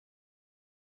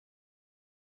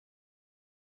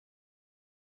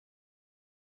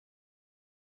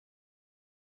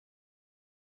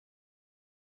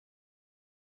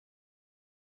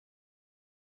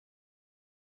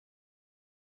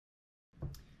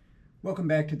Welcome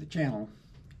back to the channel.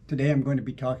 Today I'm going to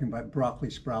be talking about broccoli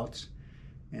sprouts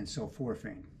and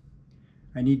sulforaphane.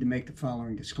 I need to make the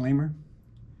following disclaimer.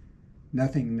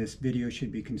 Nothing in this video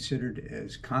should be considered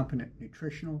as competent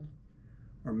nutritional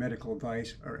or medical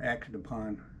advice or acted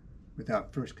upon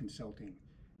without first consulting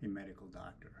a medical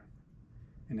doctor.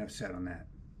 Enough said on that.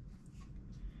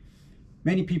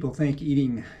 Many people think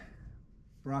eating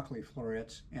broccoli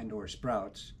florets and or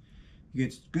sprouts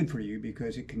it's good for you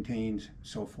because it contains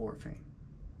sulforaphane,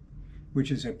 which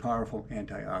is a powerful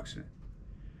antioxidant.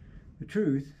 The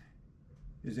truth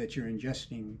is that you're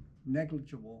ingesting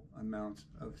negligible amounts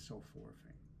of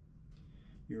sulforaphane.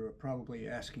 You're probably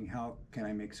asking, how can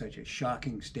I make such a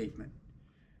shocking statement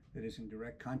that is in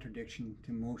direct contradiction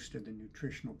to most of the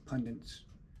nutritional pundits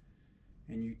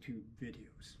and YouTube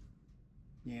videos?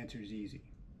 The answer is easy.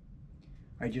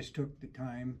 I just took the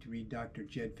time to read Dr.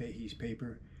 Jed Fahey's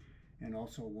paper and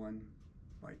also one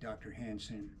by Dr.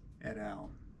 Hansen et al.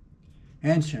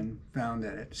 Hansen found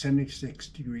that at 76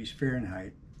 degrees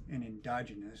Fahrenheit, an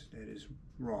endogenous, that is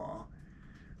raw,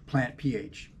 plant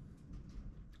pH,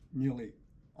 nearly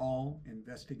all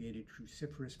investigated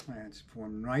cruciferous plants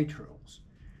form nitriles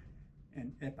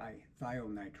and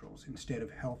epithionitrile instead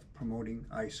of health-promoting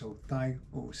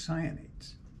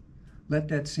isothiocyanates. Let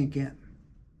that sink in.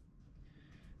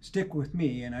 Stick with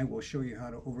me and I will show you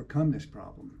how to overcome this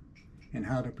problem and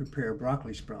how to prepare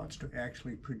broccoli sprouts to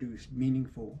actually produce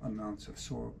meaningful amounts of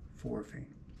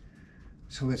sulforaphane.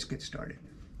 So let's get started.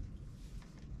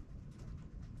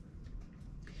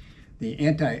 The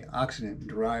antioxidant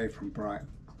derived from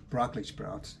broccoli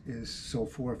sprouts is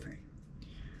sulforaphane,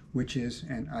 which is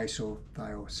an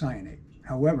isothiocyanate.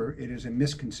 However, it is a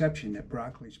misconception that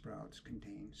broccoli sprouts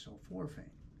contain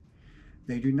sulforaphane.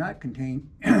 They do not contain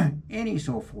any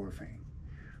sulforaphane.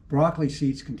 Broccoli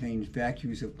seeds contain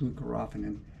vacuoles of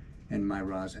glucoraphanin and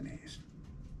myrosinase.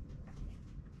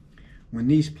 When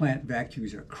these plant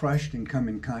vacuoles are crushed and come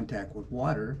in contact with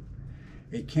water,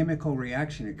 a chemical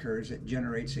reaction occurs that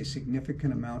generates a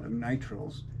significant amount of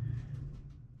nitriles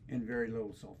and very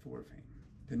little sulforaphane.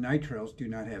 The nitriles do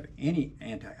not have any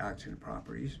antioxidant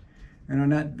properties and are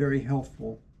not very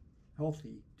healthy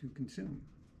to consume.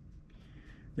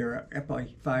 There are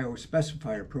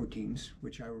epithiospecifier proteins,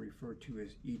 which I will refer to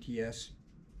as ETS,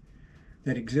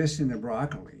 that exist in the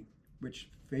broccoli, which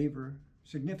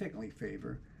significantly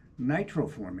favor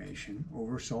nitrile formation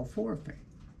over sulforaphane.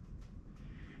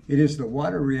 It is the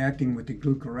water reacting with the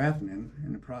glucoraphanin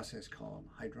in a process called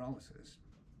hydrolysis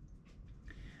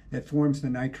that forms the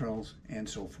nitriles and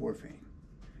sulforaphane.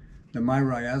 The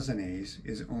myrosinase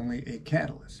is only a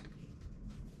catalyst.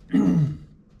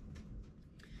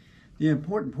 The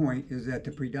important point is that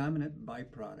the predominant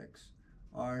byproducts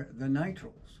are the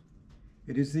nitriles.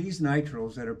 It is these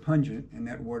nitriles that are pungent and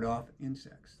that ward off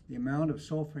insects. The amount of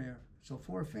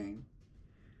sulforaphane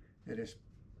that is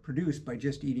produced by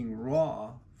just eating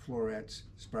raw florets,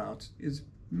 sprouts, is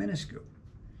minuscule.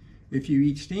 If you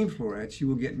eat steamed florets, you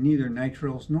will get neither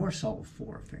nitriles nor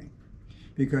sulforaphane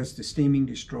because the steaming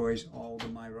destroys all the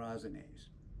myrosinase.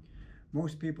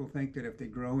 Most people think that if they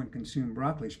grow and consume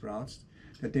broccoli sprouts,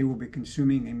 that they will be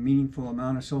consuming a meaningful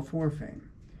amount of sulforaphane.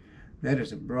 That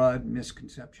is a broad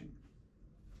misconception.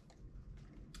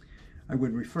 I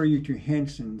would refer you to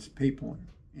Hansen's paper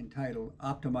entitled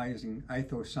Optimizing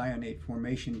Isocyanate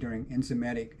Formation During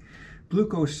Enzymatic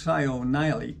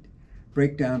Glucosinolate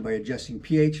Breakdown by Adjusting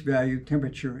pH Value,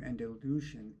 Temperature, and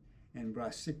Dilution in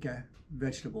Brassica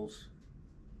Vegetables,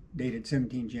 dated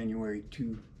 17 January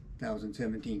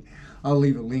 2017. I'll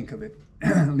leave a link to it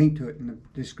in the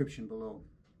description below.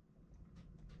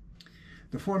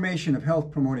 The formation of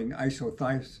health-promoting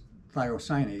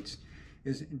isothiocyanates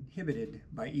is inhibited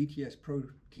by ETS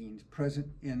proteins present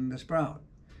in the sprout.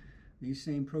 These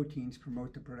same proteins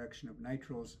promote the production of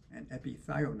nitriles and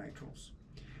epithionitrile.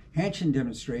 Hansen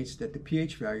demonstrates that the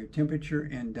pH value, temperature,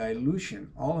 and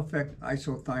dilution all affect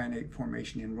isocyanate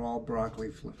formation in raw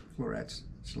broccoli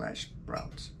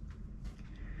florets/sprouts.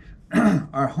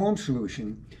 Our home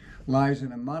solution lies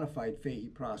in a modified Fahey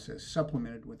process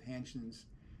supplemented with Hansen's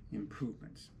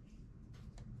improvements.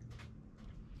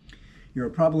 You are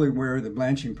probably aware of the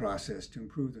blanching process to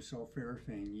improve the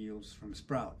sulforaphane yields from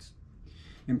sprouts.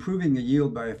 Improving the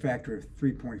yield by a factor of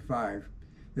 3.5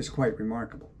 is quite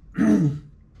remarkable. The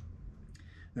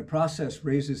process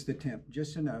raises the temp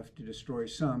just enough to destroy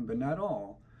some, but not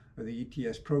all, of the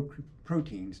ETS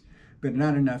proteins, but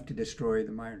not enough to destroy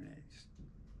the myrosinase.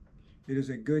 It is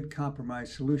a good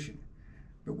compromise solution,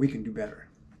 but we can do better.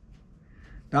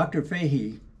 Dr.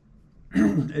 Fahey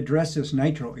addressed this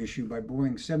nitrile issue by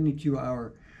boiling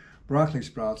 72-hour broccoli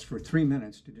sprouts for 3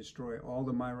 minutes to destroy all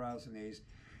the myrosinase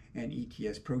and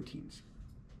ETS proteins.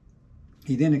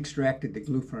 He then extracted the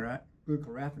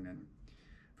glucoraphanin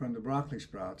from the broccoli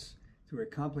sprouts through a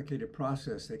complicated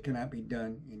process that cannot be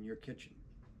done in your kitchen.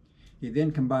 He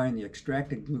then combined the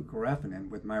extracted glucoraphanin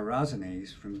with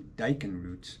myrosinase from daikon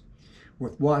roots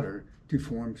with water to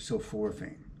form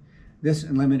sulforaphane. This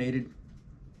eliminated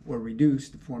or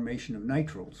reduced the formation of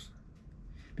nitriles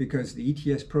because the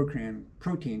ETS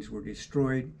proteins were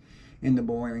destroyed in the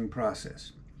boiling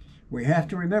process. We have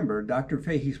to remember Dr.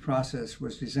 Fahey's process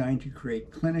was designed to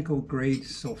create clinical grade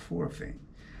sulforaphane,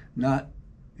 not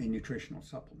a nutritional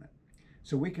supplement.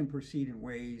 So we can proceed in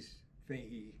ways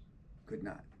Fahey could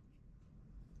not.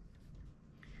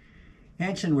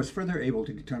 Hansen was further able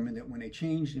to determine that when a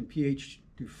change in pH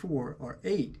to 4 or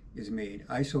 8 is made,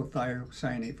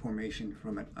 isothiocyanate formation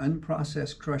from an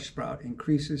unprocessed crushed sprout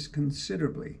increases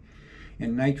considerably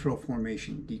and nitrile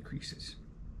formation decreases.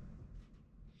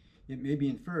 It may be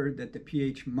inferred that the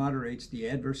pH moderates the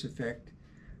adverse effect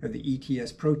of the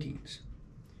ETS proteins.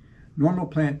 Normal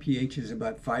plant pH is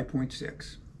about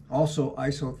 5.6. Also,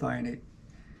 isothiocyanate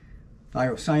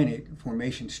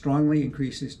formation strongly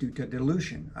increases due to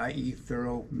dilution, i.e.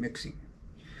 thorough mixing.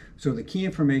 So the key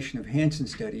information of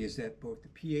Hansen's study is that both the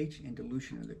pH and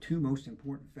dilution are the two most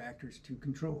important factors to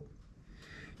control.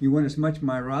 You want as much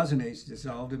myrosinase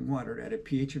dissolved in water at a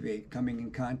pH of 8 coming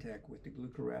in contact with the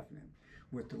glucoraphanin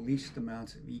with the least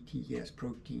amounts of ETS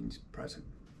proteins present.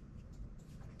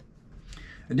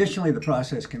 Additionally, the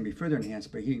process can be further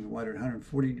enhanced by heating the water at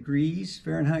 140 degrees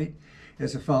Fahrenheit,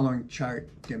 as the following chart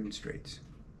demonstrates.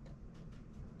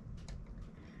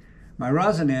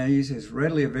 Myrosinase is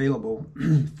readily available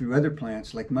through other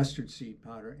plants like mustard seed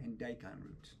powder and daikon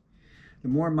roots. The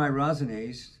more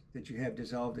myrosinase that you have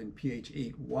dissolved in pH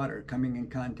 8 water coming in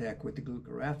contact with the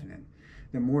glucoraphanin,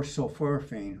 the more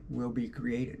sulforaphane will be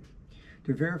created.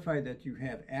 To verify that you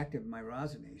have active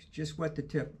myrosinase, just wet the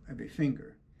tip of a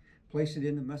finger, place it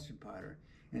in the mustard powder,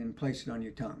 and then place it on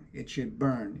your tongue. It should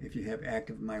burn if you have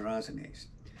active myrosinase.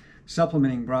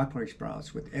 Supplementing broccoli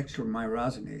sprouts with extra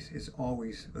myrosinase is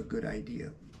always a good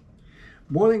idea.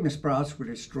 Boiling the sprouts will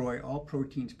destroy all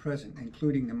proteins present,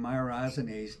 including the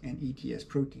myrosinase and ETS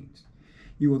proteins.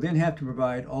 You will then have to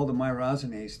provide all the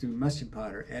myrosinase through mustard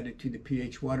powder added to the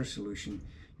pH water solution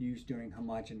used during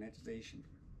homogenization.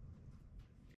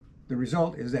 The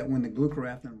result is that when the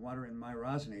glucoraphanin, water, and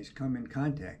myrosinase come in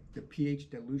contact, the pH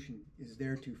dilution is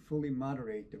there to fully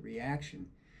moderate the reaction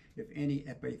if any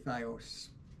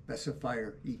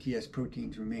epithiospecifier ETS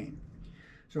proteins remain.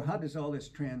 So how does all this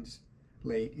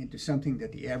translate into something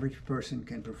that the average person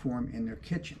can perform in their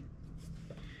kitchen?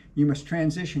 You must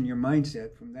transition your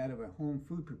mindset from that of a home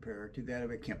food preparer to that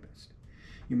of a chemist.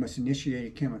 You must initiate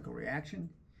a chemical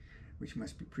reaction, which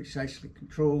must be precisely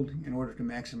controlled in order to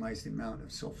maximize the amount of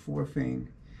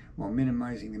sulforaphane while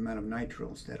minimizing the amount of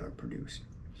nitriles that are produced.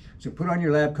 So put on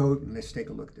your lab coat and let's take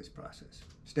a look at this process.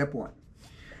 Step 1.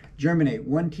 Germinate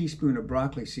 1 teaspoon of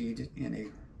broccoli seeds in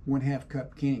a 1/2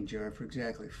 cup canning jar for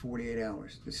exactly 48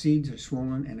 hours. The seeds are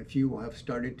swollen and a few will have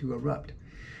started to erupt.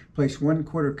 Place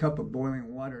 1/4 cup of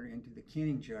boiling water into the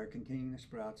canning jar containing the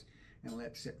sprouts and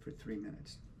let sit for 3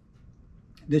 minutes.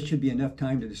 This should be enough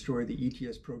time to destroy the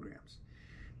ETS programs.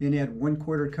 Then add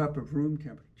 1/4 cup of room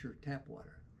temperature tap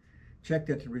water. Check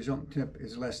that the resultant temp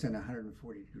is less than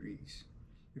 140 degrees.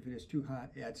 If it is too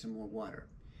hot, add some more water.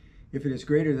 If it is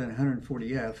greater than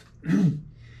 140 F,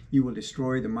 you will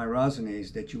destroy the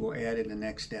myrosinase that you will add in the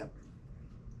next step.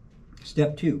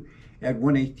 Step 2. Add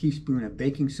 1/8 teaspoon of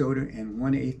baking soda and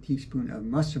 1/8 teaspoon of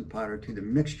mustard powder to the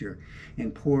mixture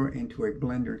and pour into a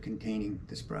blender containing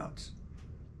the sprouts.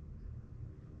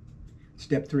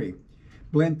 Step 3.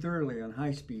 Blend thoroughly on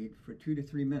high speed for 2 to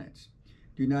 3 minutes.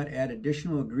 Do not add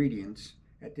additional ingredients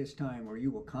at this time or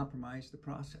you will compromise the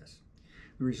process.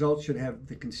 The result should have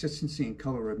the consistency and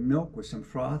color of milk with some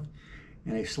froth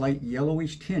and a slight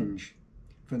yellowish tinge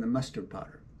from the mustard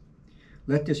powder.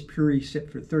 Let this puree sit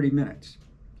for 30 minutes.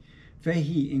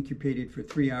 Fahey incubated for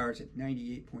 3 hours at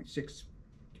 98.6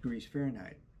 degrees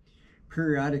Fahrenheit.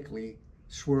 Periodically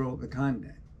swirl the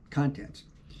contents.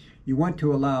 You want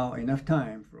to allow enough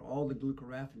time for all the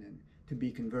glucoraphanin to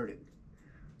be converted.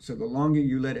 So the longer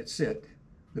you let it sit,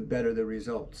 the better the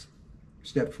results.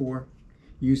 Step 4,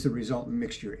 use the resultant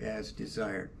mixture as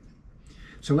desired.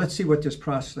 So let's see what this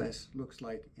process looks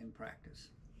like in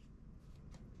practice.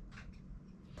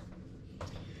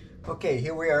 Okay,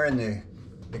 here we are in the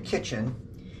kitchen,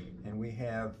 and we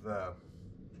have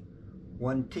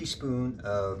 1 teaspoon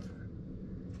of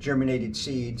germinated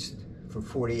seeds for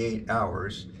 48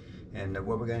 hours. And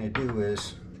what we're going to do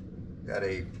is, got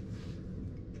a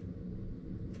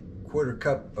 1/4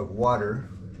 cup of water,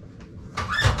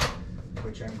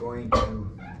 which I'm going to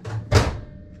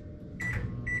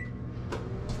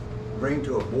bring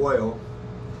to a boil.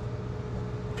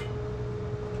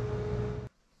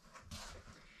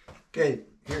 Okay,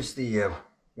 here's the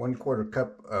 1/4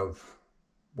 cup of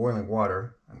boiling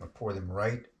water. I'm going to pour them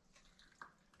right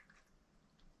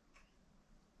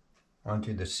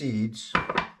onto the seeds.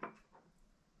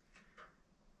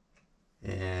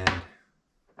 And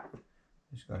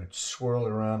just going to swirl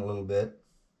it around a little bit.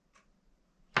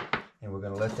 And we're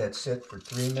going to let that sit for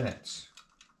 3 minutes.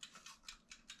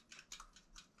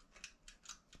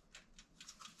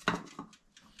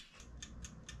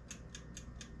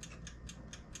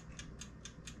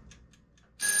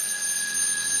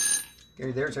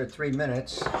 Okay, there's our 3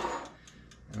 minutes. I'm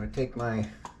going to take my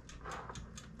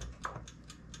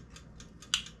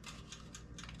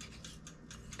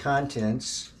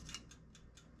contents.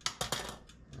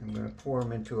 I'm going to pour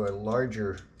them into a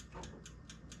larger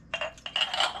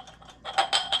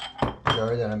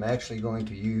jar that I'm actually going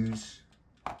to use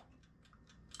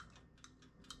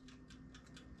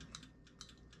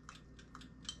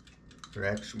for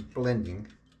actual blending.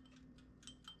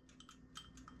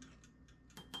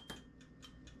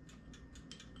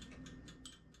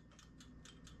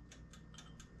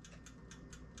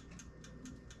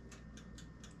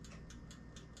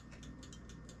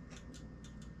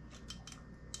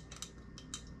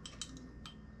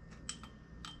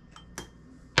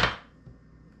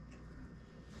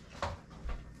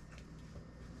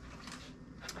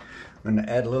 I'm going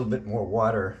to add a little bit more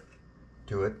water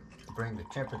to it to bring the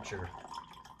temperature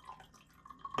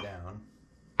down,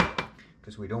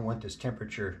 because we don't want this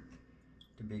temperature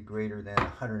to be greater than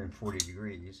 140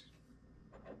 degrees.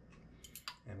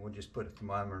 And we'll just put a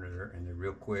thermometer in there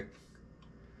real quick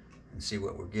and see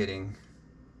what we're getting.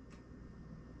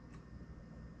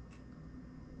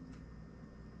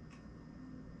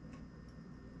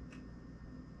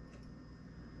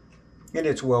 And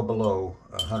it's well below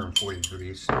 140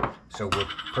 degrees, so we're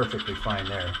perfectly fine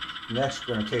there. Next,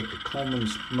 we're going to take the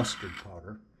Coleman's mustard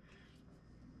powder.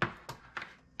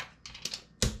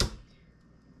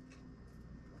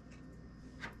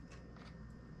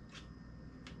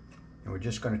 And we're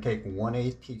just going to take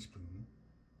 1/8 teaspoon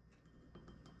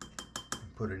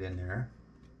and put it in there.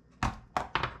 And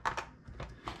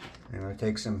I'm going to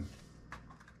take some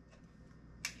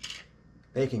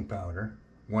baking powder,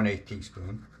 1/8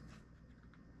 teaspoon.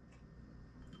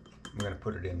 We're going to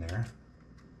put it in there.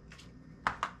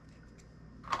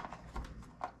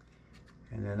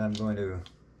 And then I'm going to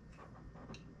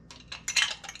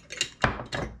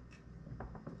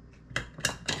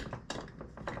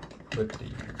put the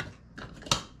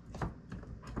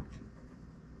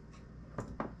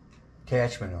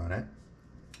attachment on it.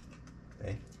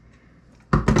 Okay.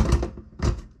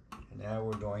 And now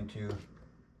we're going to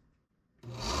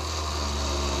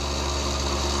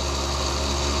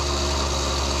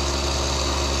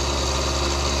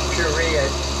puree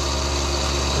it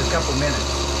for a couple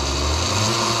minutes.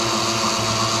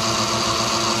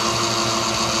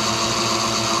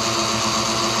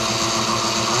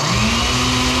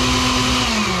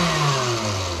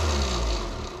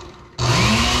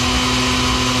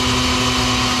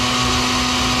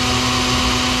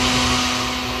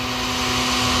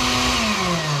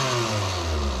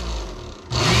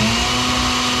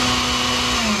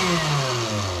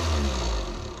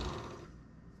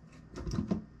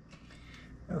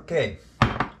 Okay,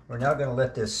 we're now going to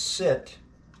let this sit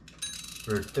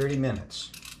for 30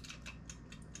 minutes.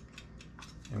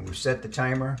 And we'll set the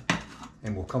timer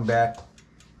and we'll come back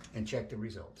and check the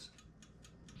results.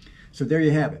 So there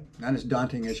you have it, not as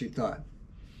daunting as you thought.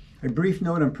 A brief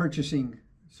note on purchasing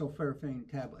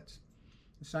sulforaphane tablets.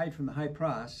 Aside from the high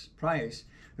price,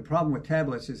 the problem with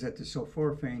tablets is that the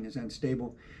sulforaphane is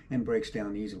unstable and breaks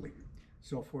down easily.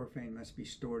 Sulforaphane must be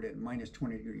stored at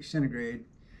 -20 degrees centigrade,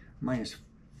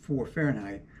 -4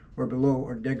 Fahrenheit, or below,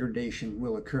 or degradation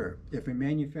will occur. If a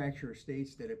manufacturer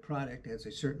states that a product has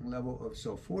a certain level of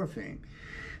sulforaphane,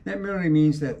 that merely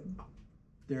means that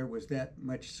there was that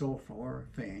much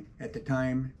sulforaphane at the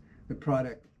time the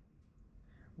product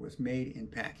was made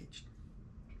and packaged.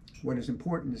 What is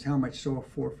important is how much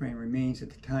sulforaphane remains at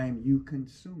the time you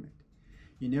consume it.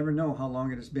 You never know how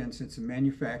long it has been since the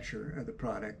manufacture of the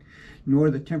product,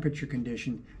 nor the temperature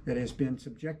condition that has been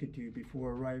subjected to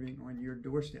before arriving on your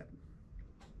doorstep.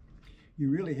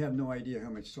 You really have no idea how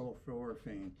much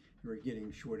sulforaphane you are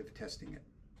getting short of testing it.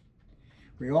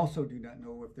 We also do not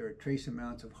know if there are trace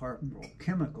amounts of harmful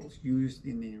chemicals used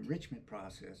in the enrichment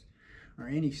process, or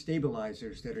any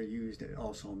stabilizers that are used that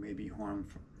also may be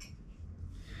harmful.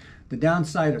 The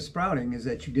downside of sprouting is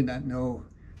that you do not know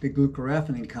the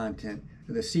glucoraphanin content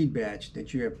of the seed batch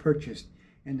that you have purchased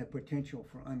and the potential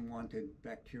for unwanted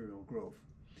bacterial growth.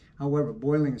 However,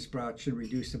 boiling the sprouts should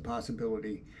reduce the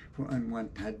possibility for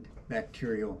unwanted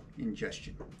bacterial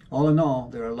ingestion. All in all,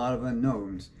 there are a lot of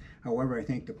unknowns. However, I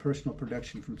think the personal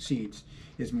production from seeds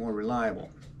is more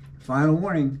reliable. Final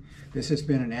warning, this has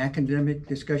been an academic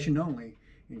discussion only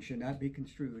and should not be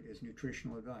construed as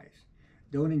nutritional advice.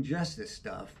 Don't ingest this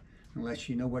stuff unless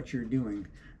you know what you're doing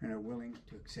and are willing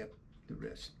to accept the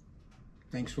risk.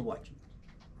 Thanks for watching.